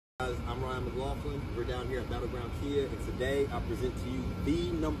Guys, I'm Ryan McLaughlin. We're down here at Battleground Kia, and today I present to you the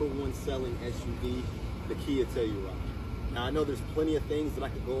 #1 selling SUV, the Kia Telluride. Now, I know there's plenty of things that I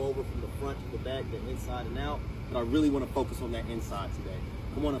could go over from the front to the back, the inside and out, but I really want to focus on that inside today.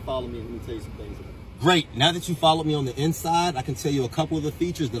 Come on and follow me, and let me tell you some things about it. Great. Now that you followed me on the inside, I can tell you a couple of the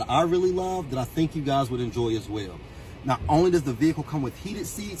features that I really love that I think you guys would enjoy as well. Not only does the vehicle come with heated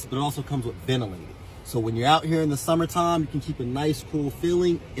seats, but it also comes with ventilated. So when you're out here in the summertime, you can keep a nice, cool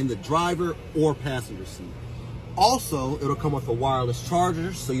feeling in the driver or passenger seat. Also, it'll come with a wireless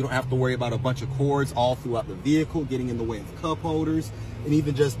charger, so you don't have to worry about a bunch of cords all throughout the vehicle, getting in the way of cup holders, and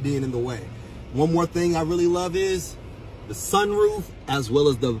even just being in the way. One more thing I really love is the sunroof, as well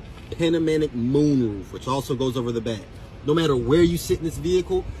as the panoramic moonroof, which also goes over the back. No matter where you sit in this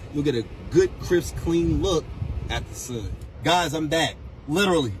vehicle, you'll get a good, crisp, clean look at the sun. Guys, I'm back,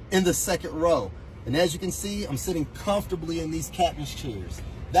 literally, in the second row. And as you can see, I'm sitting comfortably in these captain's chairs.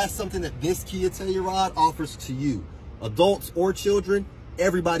 That's something that this Kia Telluride offers to you. Adults or children,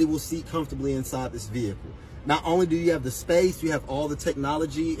 everybody will sit comfortably inside this vehicle. Not only do you have the space, you have all the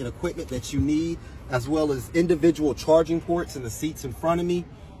technology and equipment that you need, as well as individual charging ports in the seats in front of me,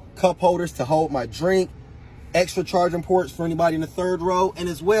 cup holders to hold my drink, extra charging ports for anybody in the third row, and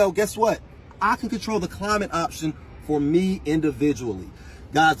as well, guess what? I can control the climate option for me individually.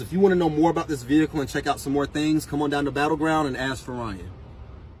 Guys, if you want to know more about this vehicle and check out some more things, come on down to Battleground and ask for Ryan.